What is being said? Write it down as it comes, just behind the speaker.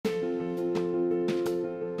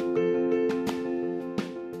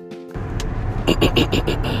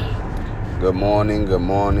Good morning,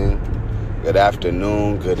 good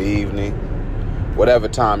afternoon, good evening. Whatever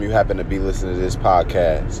time you happen to be listening to this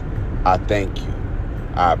podcast, I thank you.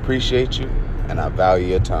 I appreciate you, and I value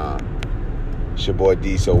your time. It's your boy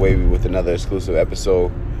D So Wavy with another exclusive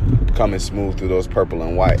episode, coming smooth through those purple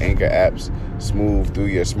and white Anchor apps, smooth through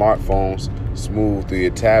your smartphones, smooth through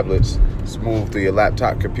your tablets, smooth through your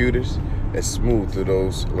laptop computers, and smooth through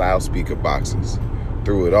those loudspeaker boxes.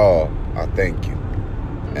 Through it all, I thank you,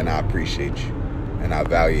 and I appreciate you, and I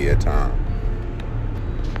value your time.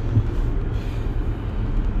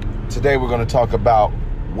 Today we're going to talk about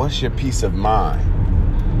what's your peace of mind.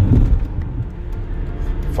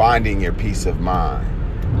 Finding your peace of mind.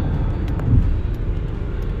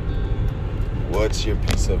 What's your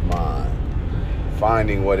peace of mind?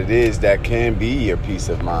 Finding what it is that can be your peace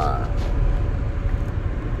of mind.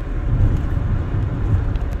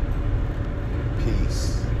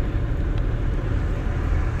 Peace.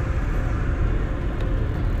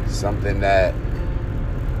 Something that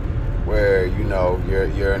where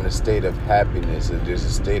you're in a state of happiness, and there's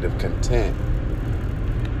a state of content.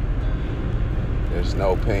 There's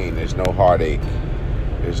no pain, there's no heartache,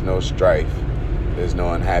 there's no strife, there's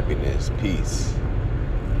no unhappiness, peace.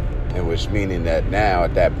 And which meaning that now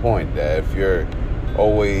at that point, that if you're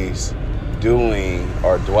always doing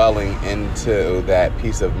or dwelling into that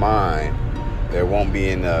peace of mind, there won't be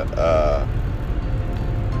a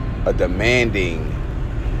demanding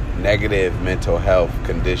negative mental health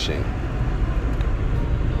condition.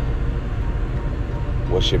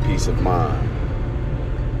 What's your peace of mind?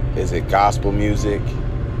 Is it gospel music?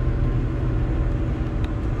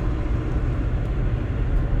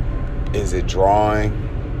 Is it drawing?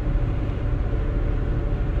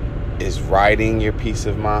 Is writing your peace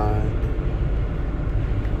of mind?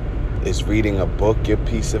 Is reading a book your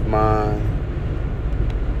peace of mind?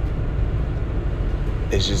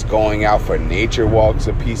 Is just going out for nature walks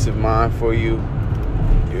a peace of mind for you?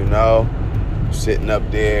 Sitting up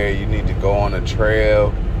there, you need to go on a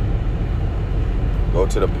trail, go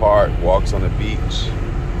to the park, walks on the beach.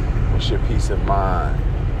 What's your peace of mind?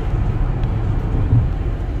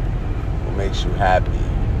 What makes you happy?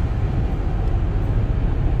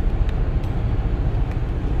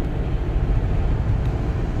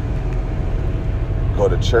 Go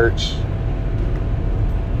to church.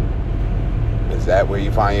 Is that where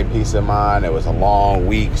you find your peace of mind? It was a long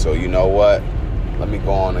week, so you know what? Let me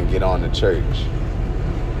go on and get on to church.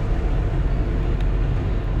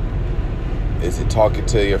 Is it talking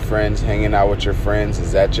to your friends, hanging out with your friends?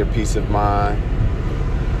 Is that your peace of mind?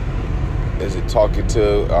 Is it talking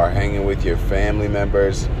to or hanging with your family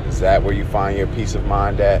members? Is that where you find your peace of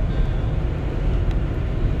mind at?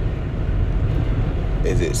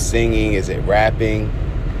 Is it singing? Is it rapping?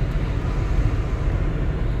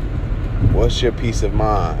 What's your peace of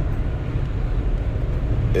mind?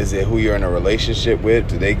 Is it who you're in a relationship with?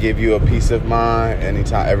 Do they give you a peace of mind?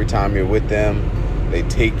 Every time you're with them, they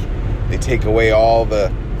take away all the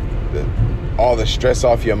stress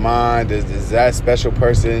off your mind. Is that special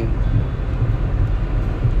person,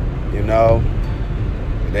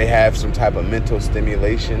 they have some type of mental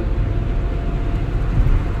stimulation?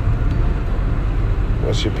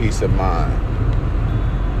 What's your peace of mind?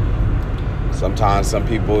 Sometimes some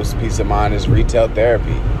people's peace of mind is retail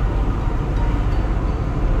therapy.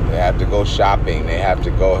 They have to go shopping. They have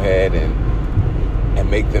to go ahead and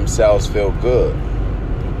make themselves feel good.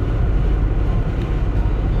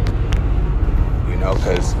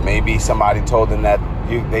 Because maybe somebody told them that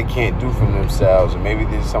they can't do for themselves. Or maybe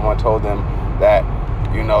someone told them that,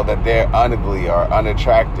 that they're ugly or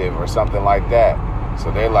unattractive or something like that.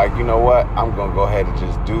 So they're like, you know what? I'm going to go ahead and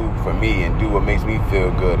just do for me and do what makes me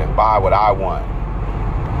feel good and buy what I want.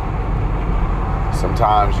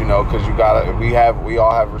 Sometimes, because we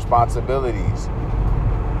all have responsibilities.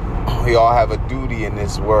 We all have a duty in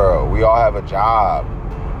this world. We all have a job.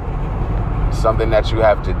 Something that you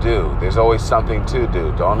have to do. There's always something to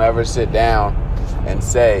do. Don't ever sit down and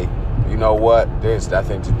say, you know what? There's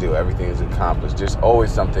nothing to do. Everything is accomplished. There's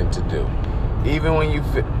always something to do. Even when you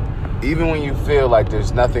feel like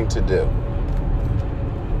there's nothing to do.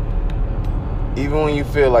 Even when you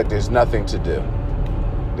feel like there's nothing to do,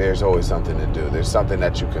 there's always something to do. There's something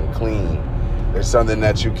that you can clean. There's something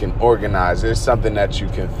that you can organize. There's something that you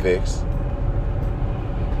can fix.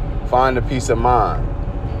 Find a peace of mind.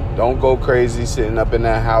 Don't go crazy sitting up in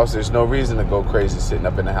that house. There's no reason to go crazy sitting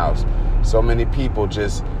up in the house. So many people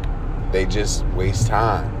just waste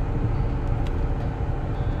time.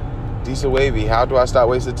 Diesel Wavy, how do I stop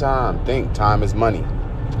wasting time? Think, time is money.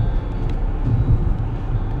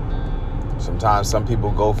 Sometimes some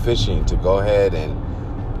people go fishing to go ahead and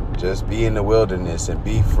Just be in the wilderness and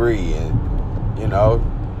be free and,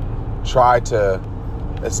 try to,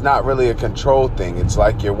 it's not really a control thing. It's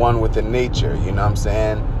like you're one with the nature, you know what I'm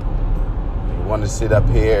saying? You want to sit up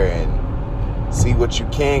here and see what you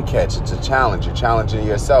can catch. It's a challenge. You're challenging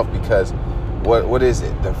yourself because what is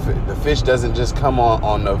it? The fish doesn't just come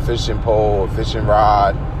on the fishing pole or fishing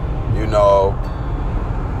rod,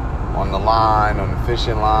 on the line, on the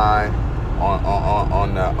fishing line,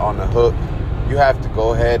 on the hook. You have to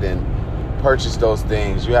go ahead and purchase those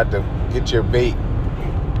things. You have to get your bait.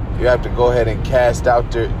 You have to go ahead and cast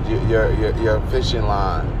out your fishing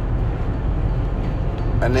line.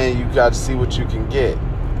 And then you got to see what you can get.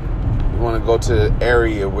 You want to go to the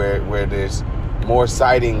area where there's more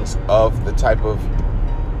sightings of the type of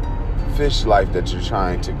fish life that you're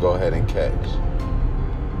trying to go ahead and catch.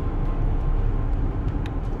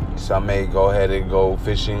 Some may go ahead and go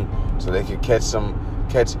fishing so they can catch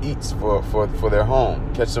eats for their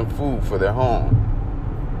home, catch some food for their home.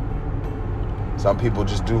 Some people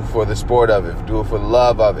just do it for the sport of it, do it for the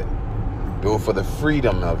love of it, do it for the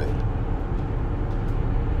freedom of it.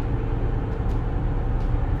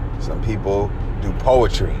 Some people do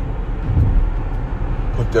poetry,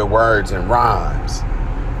 put their words in rhymes,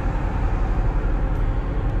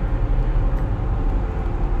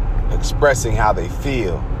 expressing how they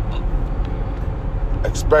feel,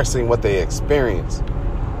 expressing what they experience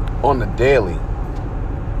on the daily.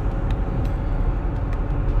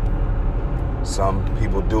 Some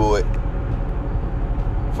people do it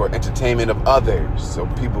for entertainment of others, so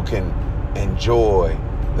people can enjoy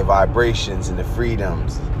the vibrations and the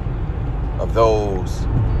freedoms of those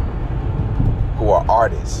who are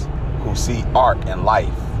artists, who see art and life.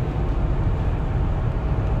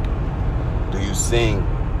 Do you sing?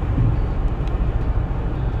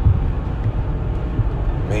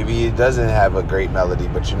 Maybe it doesn't have a great melody,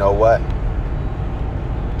 but you know what?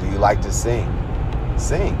 Do you like to sing?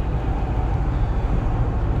 Sing.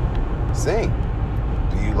 Sing.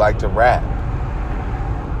 Do you like to rap?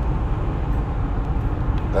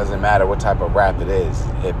 Doesn't matter what type of rap it is.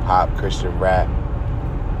 Hip hop, Christian rap.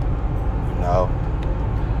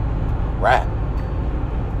 Rap.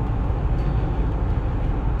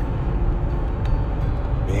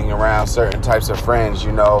 Being around certain types of friends,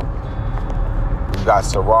 you got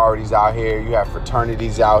sororities out here, you have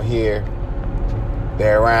fraternities out here.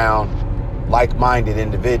 They're around like-minded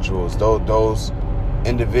individuals. Those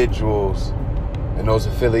individuals and those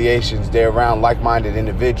affiliations, they're around like-minded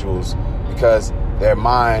individuals because their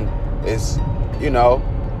mind is,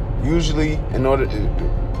 usually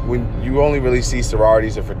when you only really see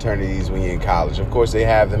sororities or fraternities when you're in college. Of course, they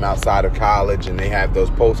have them outside of college, and they have those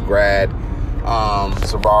post-grad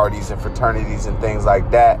sororities and fraternities and things like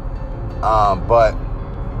that. But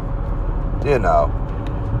they're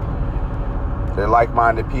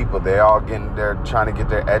like-minded people. They're trying to get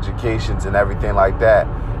their educations and everything like that.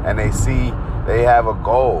 And they have a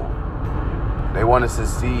goal. They want to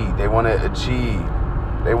succeed. They want to achieve.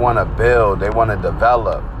 They want to build. They want to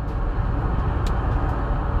develop.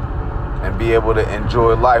 And be able to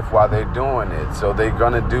enjoy life while they're doing it. So they're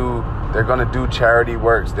gonna do charity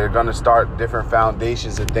works. They're gonna start different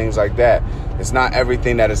foundations and things like that. It's not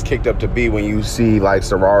everything that is kicked up to be when you see like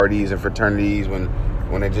sororities and fraternities when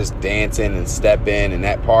they're just dancing and stepping and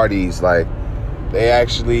at parties. Like they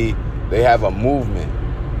have a movement.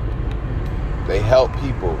 They help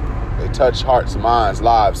people. They touch hearts, minds,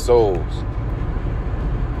 lives, souls.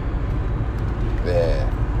 Yeah.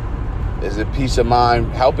 There's a peace of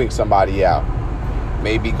mind helping somebody out.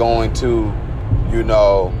 Maybe going to,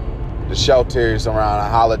 the shelters around the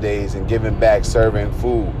holidays and giving back, serving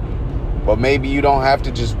food. But maybe you don't have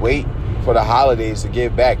to just wait for the holidays to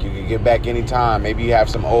give back. You can give back anytime. Maybe you have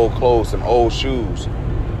some old clothes, some old shoes,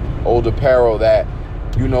 old apparel that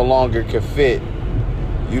you no longer can fit.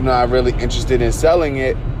 You're not really interested in selling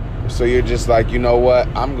it. So you're just like, you know what?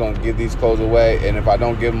 I'm going to give these clothes away. And if I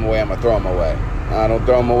don't give them away, I'm going to throw them away. I don't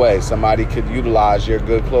throw them away. Somebody could utilize your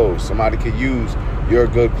good clothes. Somebody could use your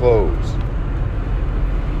good clothes.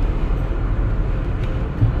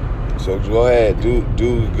 So go ahead,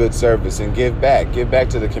 do good service and give back. Give back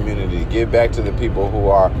to the community. Give back to the people who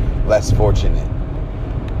are less fortunate.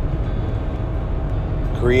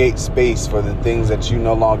 Create space for the things that you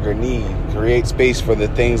no longer need. Create space for the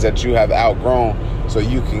things that you have outgrown so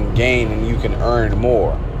you can gain and you can earn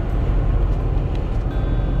more.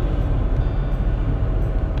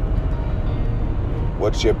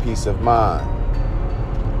 What's your peace of mind?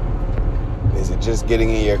 Is it just getting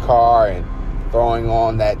in your car and throwing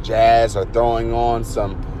on that jazz or throwing on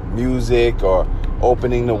some music or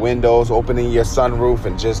opening the windows, opening your sunroof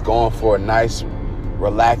and just going for a nice,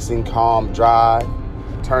 relaxing, calm drive?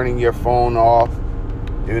 turning your phone off,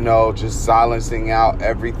 just silencing out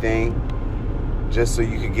everything, just so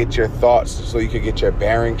you could get your thoughts, so you could get your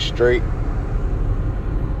bearings straight.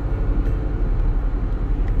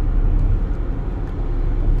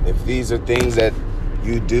 If these are things that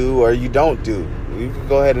you do or you don't do, you can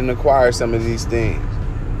go ahead and acquire some of these things.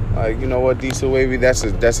 Like, you know what, Diesel Wavy, that's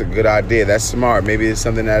a good idea. That's smart. Maybe it's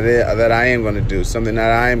something that I am going to do, something that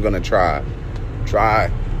I am going to try.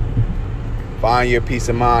 Find your peace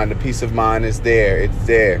of mind. The peace of mind is there. It's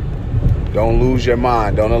there. Don't lose your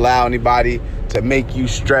mind. Don't allow anybody to make you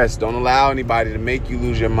stressed. Don't allow anybody to make you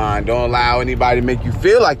lose your mind. Don't allow anybody to make you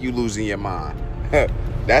feel like you're losing your mind.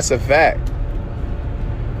 That's a fact.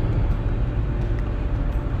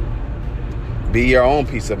 Be your own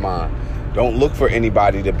peace of mind. Don't look for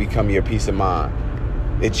anybody to become your peace of mind.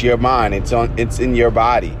 It's your mind. It's in your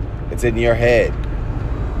body. It's in your head.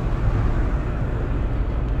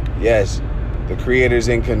 Yes, the Creator's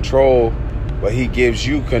in control, but He gives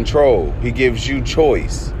you control. He gives you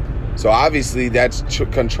choice. So obviously that's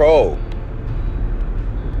control.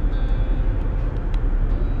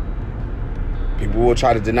 People will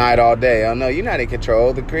try to deny it all day. Oh no, you're not in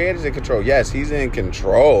control. The Creator's in control. Yes, He's in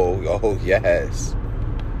control. Oh yes.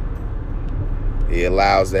 He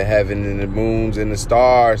allows the heaven and the moons and the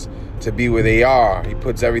stars to be where they are. He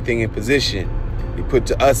puts everything in position. He put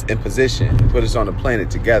us in position. He put us on the planet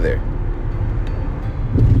together.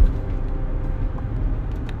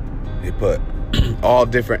 He put all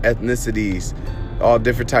different ethnicities, all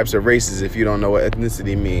different types of races, if you don't know what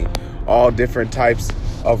ethnicity means, all different types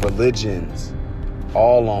of religions,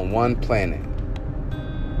 all on one planet.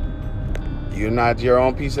 You're not your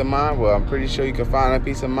own peace of mind? Well, I'm pretty sure you can find a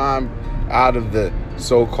peace of mind out of the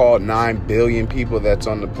so-called 9 billion people that's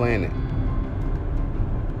on the planet.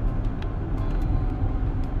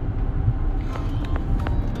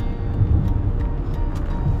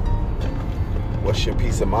 What's your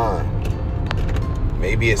peace of mind?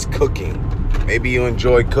 Maybe it's cooking. Maybe you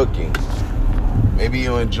enjoy cooking. Maybe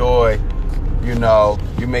you enjoy, you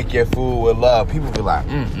make your food with love. People be like,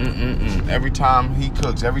 every time he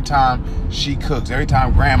cooks, every time she cooks, every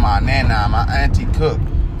time grandma, nana, my auntie cook,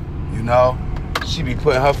 she be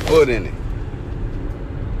putting her foot in it.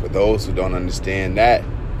 For those who don't understand that,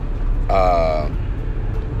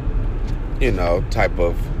 type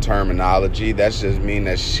of terminology, that's just mean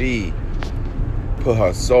that she put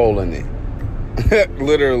her soul in it.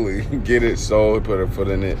 Literally, get it, soul, put her foot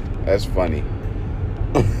in it. That's funny.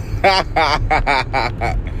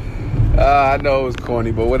 I know it was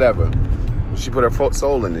corny, but whatever. She put her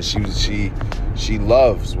soul in it. She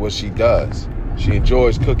loves what she does. She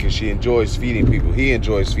enjoys cooking. She enjoys feeding people. He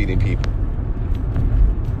enjoys feeding people.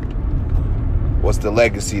 What's the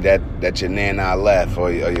legacy that your nana left,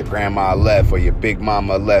 or your grandma left, or your big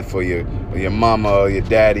mama left, or your mama, or your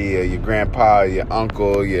daddy, or your grandpa, or your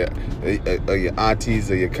uncle, or your aunties,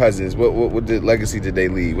 or your cousins? What legacy did they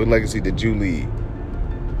leave? What legacy did you leave?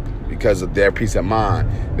 Because of their peace of mind.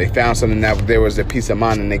 They found something that there was a peace of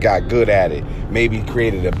mind and they got good at it. Maybe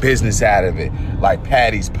created a business out of it, like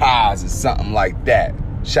Patty's Pies or something like that.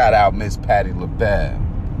 Shout out Miss Patti LaBelle.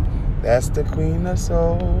 That's the queen of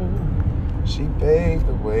soul. She paved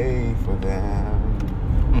the way for them.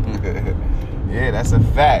 Yeah, that's a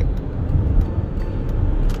fact.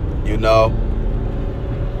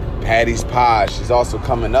 Patty's Pies. She's also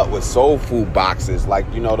coming up with soul food boxes,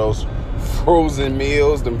 like, those frozen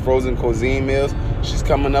meals, them frozen cuisine meals. She's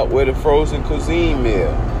coming up with a frozen cuisine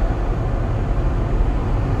meal.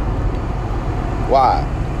 Why?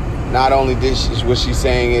 Not only what she's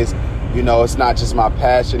saying is, it's not just my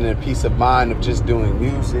passion and peace of mind of just doing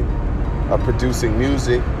music, of producing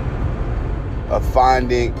music, of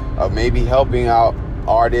maybe helping out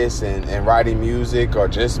artists and writing music, or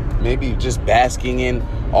just basking in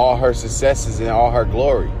all her successes and all her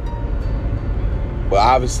glory. But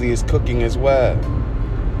obviously it's cooking as well.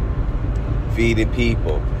 Feeding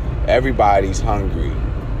people. Everybody's hungry.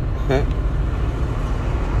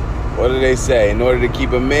 What do they say? In order to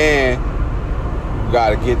keep a man, you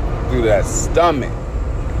got to get through that stomach.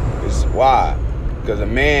 It's why? Because a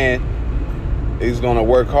man is going to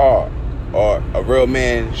work hard. Or a real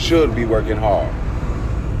man should be working hard.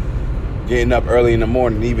 Getting up early in the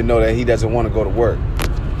morning even though that he doesn't want to go to work.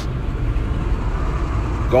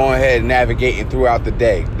 Going ahead and navigating throughout the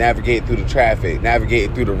day. Navigating through the traffic.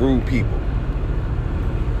 Navigating through the rude people.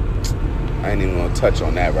 I ain't even going to touch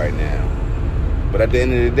on that right now. But at the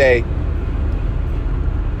end of the day,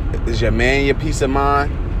 is your man your peace of mind?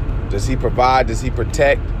 Does he provide? Does he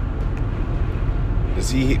protect? Does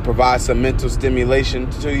he provide some mental stimulation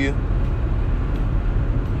to you?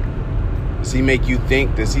 Does he make you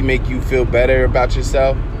think? Does he make you feel better about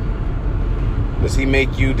yourself? Does he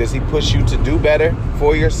push you to do better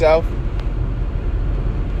for yourself?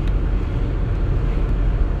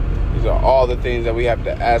 These are all the things that we have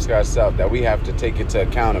to ask ourselves, that we have to take into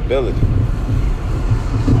accountability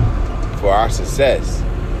for our success,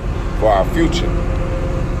 for our future,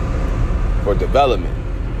 for development.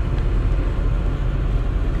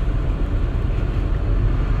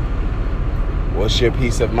 What's your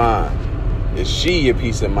peace of mind? Is she your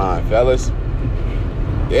peace of mind, fellas?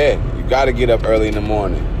 Yeah, you got to get up early in the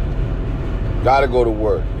morning. You got to go to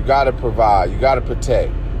work. You got to provide. You got to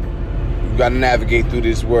protect. You got to navigate through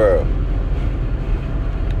this world.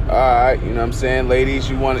 All right, you know what I'm saying, ladies.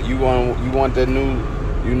 You want the new,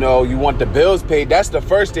 you want the bills paid. That's the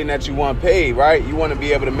first thing that you want paid, right? You want to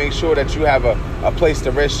be able to make sure that you have a place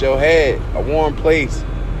to rest your head, a warm place,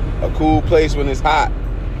 a cool place when it's hot.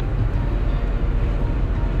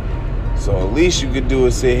 So at least you could do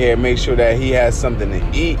is sit here and make sure that he has something to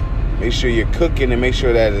eat. Make sure you're cooking and make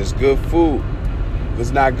sure that it's good food. If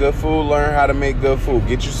it's not good food, learn how to make good food.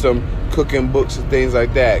 Get you some cooking books and things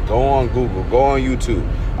like that. Go on Google. Go on YouTube.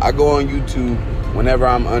 I go on YouTube whenever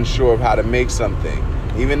I'm unsure of how to make something.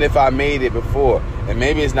 Even if I made it before. And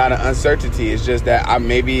maybe it's not an uncertainty. It's just that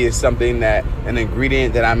maybe it's something that, an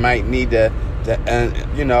ingredient that I might need to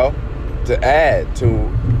add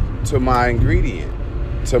to my ingredient.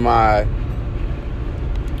 To my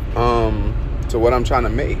to what I'm trying to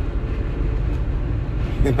make.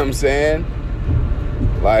 You know what I'm saying?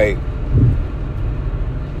 Like,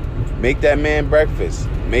 make that man breakfast.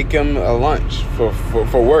 Make him a lunch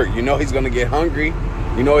for work. You know he's gonna get hungry.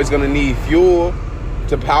 You know he's gonna need fuel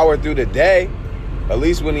to power through the day. At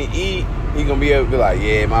least when he eat, he gonna be able to be like,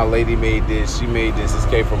 yeah, my lady made this, she made this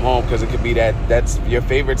came from home. Because it could be that's your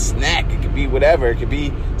favorite snack. It could be whatever. It could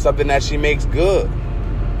be something that she makes good.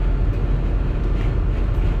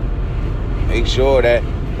 Make sure that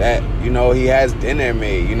he has dinner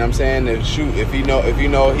made. You know what I'm saying? If you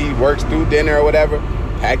know he works through dinner or whatever,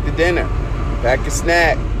 pack the dinner, pack a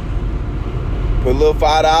snack, put a little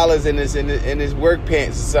 $5 in his work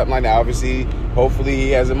pants or something like that. Obviously, hopefully he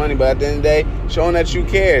has the money, but at the end of the day, show him that you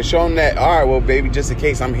care. Show him that, all right, well, baby, just in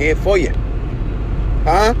case, I'm here for you,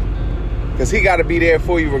 huh? Because he got to be there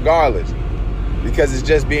for you regardless, because it's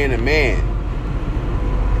just being a man.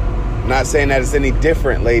 I'm not saying that it's any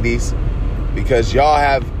different, ladies. Because y'all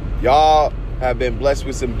have been blessed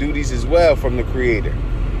with some duties as well from the Creator.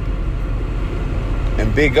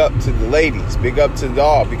 And big up to the ladies. Big up to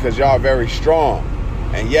y'all, because y'all are very strong.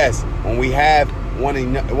 And yes, when we have one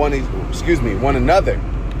another,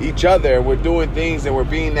 each other, we're doing things and we're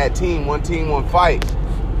being that team, one fight.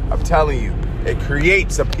 I'm telling you, it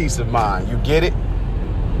creates a peace of mind. You get it?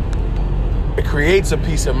 It creates a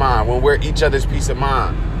peace of mind when we're each other's peace of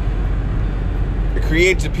mind. It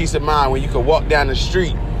creates a peace of mind when you can walk down the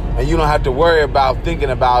street and you don't have to worry about thinking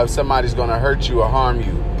about if somebody's going to hurt you or harm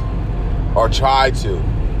you or try to.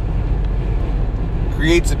 It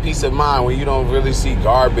creates a peace of mind when you don't really see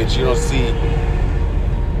garbage. You don't see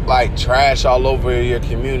like trash all over your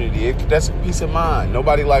community. That's a peace of mind.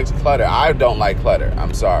 Nobody likes clutter. I don't like clutter.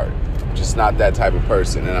 I'm sorry. I'm just not that type of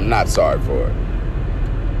person, and I'm not sorry for it.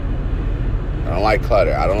 I don't like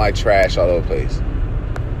clutter. I don't like trash all over the place.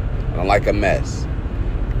 I don't like a mess.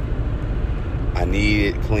 I need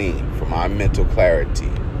it clean for my mental clarity.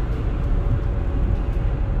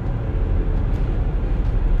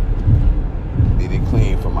 Need it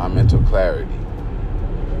clean for my mental clarity.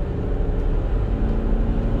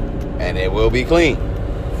 And it will be clean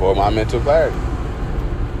for my mental clarity.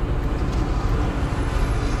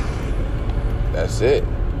 That's it.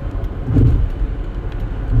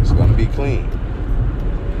 It's going to be clean.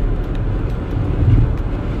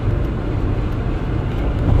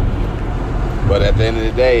 But at the end of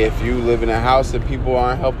the day, if you live in a house and people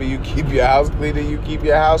aren't helping you keep your house clean, then you keep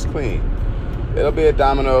your house clean. It'll be a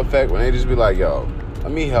domino effect when they just be like, yo,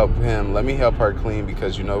 let me help him, let me help her clean,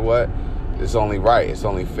 because you know what? It's only right, it's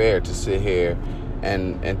only fair to sit here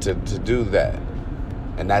and to do that.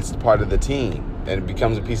 And that's part of the team. And it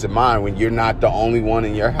becomes a peace of mind when you're not the only one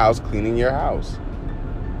in your house cleaning your house.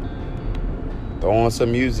 Throw on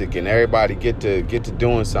some music and everybody get to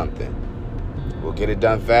doing something. We'll get it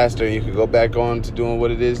done faster, and you can go back on to doing what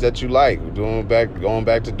it is that you like. Going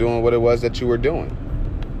back to doing what it was that you were doing.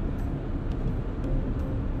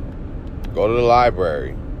 Go to the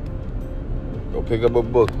library. Go pick up a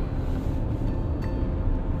book.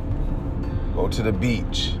 Go to the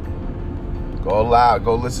beach. Go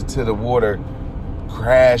listen to the water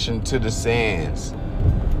crash into the sands.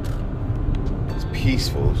 It's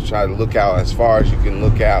peaceful. Try to look out as far as you can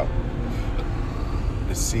look out.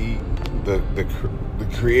 to see the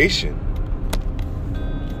creation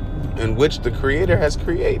in which the Creator has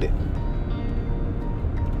created.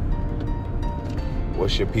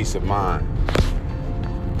 What's your peace of mind?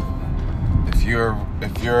 If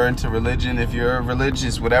you're into religion, if you're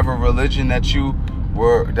religious, whatever religion that you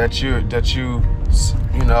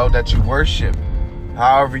worship,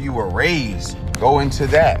 however you were raised, go into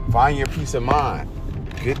that. Find your peace of mind.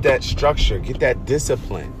 Get that structure. Get that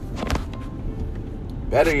discipline.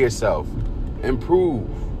 Better yourself. Improve.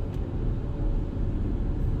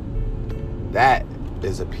 That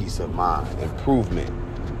is a peace of mind. Improvement.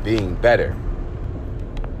 Being better.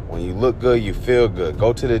 When you look good, you feel good.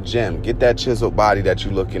 Go to the gym. Get that chiseled body that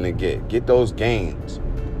you're looking to get. Get those gains.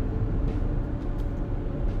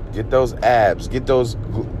 Get those abs. Get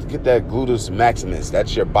that gluteus maximus.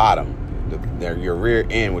 That's your bottom. Your rear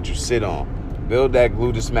end, what you sit on. Build that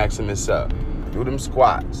gluteus maximus up. Do them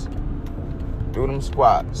squats. Do them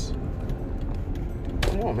squats.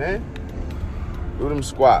 Come on, man. Do them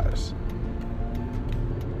squats.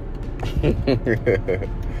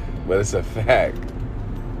 But it's a fact.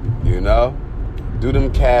 You know? Do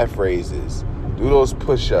them calf raises. Do those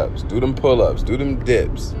push-ups. Do them pull-ups. Do them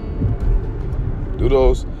dips. Do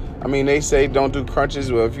those. I mean, they say don't do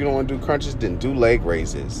crunches. Well, if you don't want to do crunches, then do leg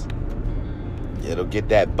raises. It'll get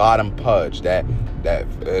that bottom pudge. That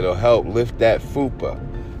it'll help lift that fupa.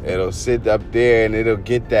 It'll sit up there and it'll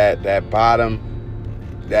get that bottom,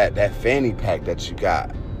 that fanny pack that you got.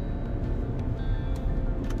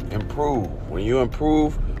 Improve. When you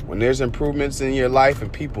improve, when there's improvements in your life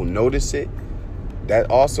and people notice it, that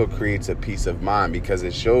also creates a peace of mind, because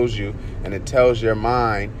it shows you and it tells your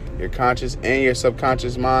mind, your conscious and your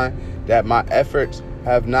subconscious mind, that my efforts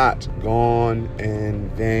have not gone in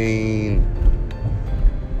vain.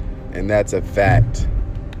 And that's a fact.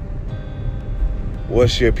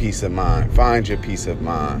 What's your peace of mind? Find your peace of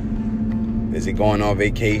mind. Is it going on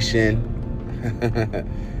vacation?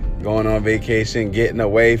 Going on vacation, getting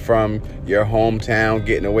away from your hometown,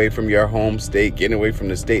 getting away from your home state, getting away from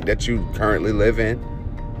the state that you currently live in,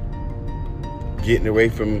 getting away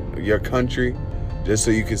from your country, just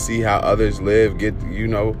so you can see how others live,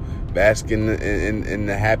 bask in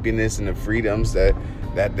the happiness and the freedoms that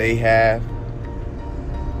they have.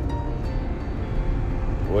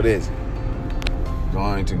 What is it?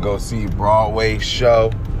 Going to go see Broadway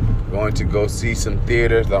show, going to go see some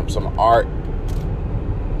theater, some art.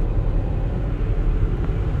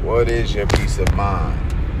 What is your peace of mind?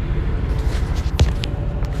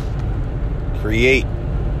 Create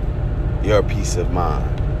your peace of mind.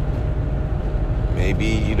 Maybe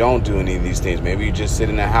you don't do any of these things. Maybe you just sit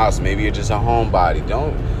in the house. Maybe you're just a homebody.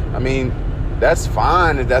 That's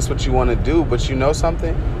fine if that's what you want to do. But you know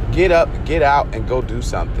something? Get up, get out, and go do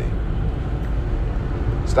something.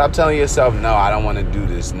 Stop telling yourself, no, I don't want to do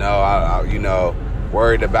this. No, I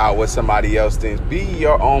worried about what somebody else thinks. Be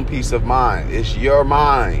your own peace of mind. It's your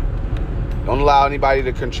mind. Don't allow anybody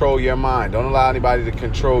to control your mind. Don't allow anybody to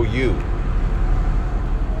control you.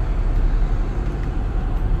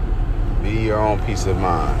 Be your own peace of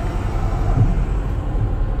mind.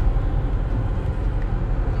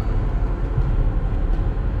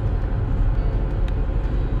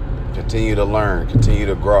 Continue to learn. Continue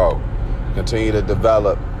to grow. Continue to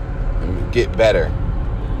develop and get better.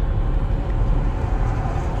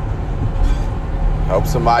 Help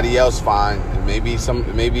somebody else find. Maybe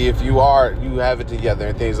if you have it together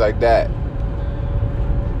and things like that.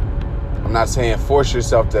 I'm not saying force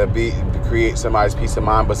yourself to create somebody's peace of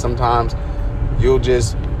mind, but sometimes you'll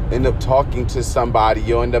just end up talking to somebody.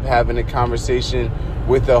 You'll end up having a conversation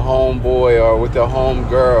with a homeboy or with a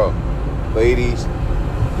homegirl, ladies.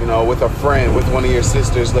 With a friend, with one of your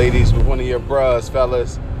sisters, ladies, with one of your bros,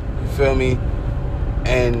 fellas. You feel me?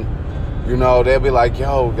 And they'll be like,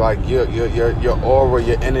 yo, like your aura,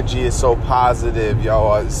 your energy is so positive,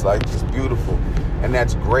 yo. It's like it's beautiful, and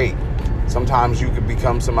that's great. Sometimes you could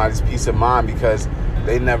become somebody's peace of mind because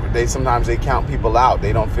sometimes they count people out.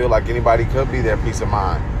 They don't feel like anybody could be their peace of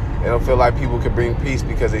mind. They don't feel like people could bring peace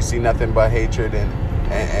because they see nothing but hatred and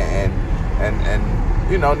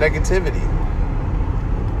negativity.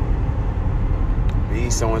 Be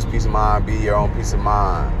someone's peace of mind. Be your own peace of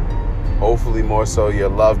mind. Hopefully more so your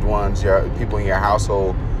loved ones, your people in your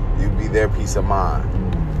household, you be their peace of mind.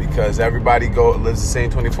 Because everybody lives the same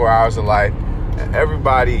 24 hours of life, and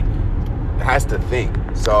everybody has to think.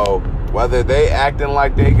 So whether they acting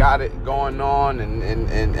like they got it going on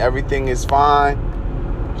and everything is fine,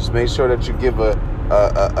 just make sure that you give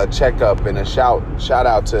a checkup and a shout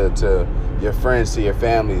out to your friends, to your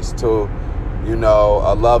families, to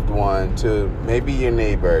a loved one, to maybe your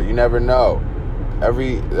neighbor. You never know.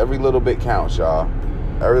 Every little bit counts, y'all.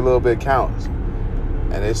 Every little bit counts.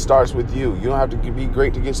 And it starts with you. You don't have to be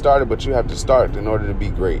great to get started, but you have to start in order to be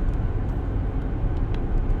great.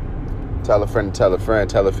 Tell a friend to tell a friend.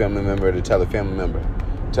 Tell a family member to tell a family member.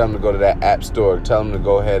 Tell them to go to that app store. Tell them to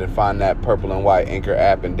go ahead and find that purple and white Anchor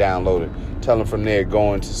app and download it. Tell them from there,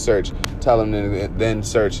 go into search. Tell them to then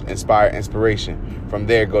search Inspire Inspiration. From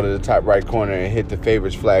there, go to the top right corner and hit the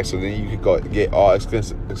favorites flag so then you can go get all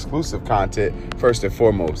exclusive content first and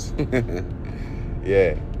foremost.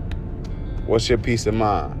 Yeah. What's your peace of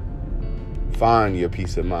mind? Find your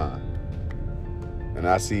peace of mind. And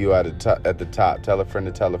I see you at the top. Tell a friend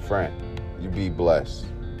to tell a friend. You be blessed.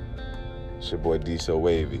 It's your boy D So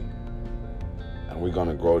Wavy. And we're going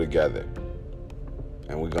to grow together.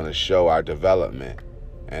 And we're going to show our development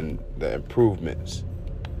and the improvements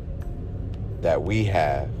that we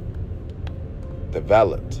have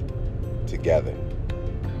developed together.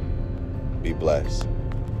 Be blessed.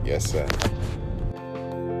 Yes, sir.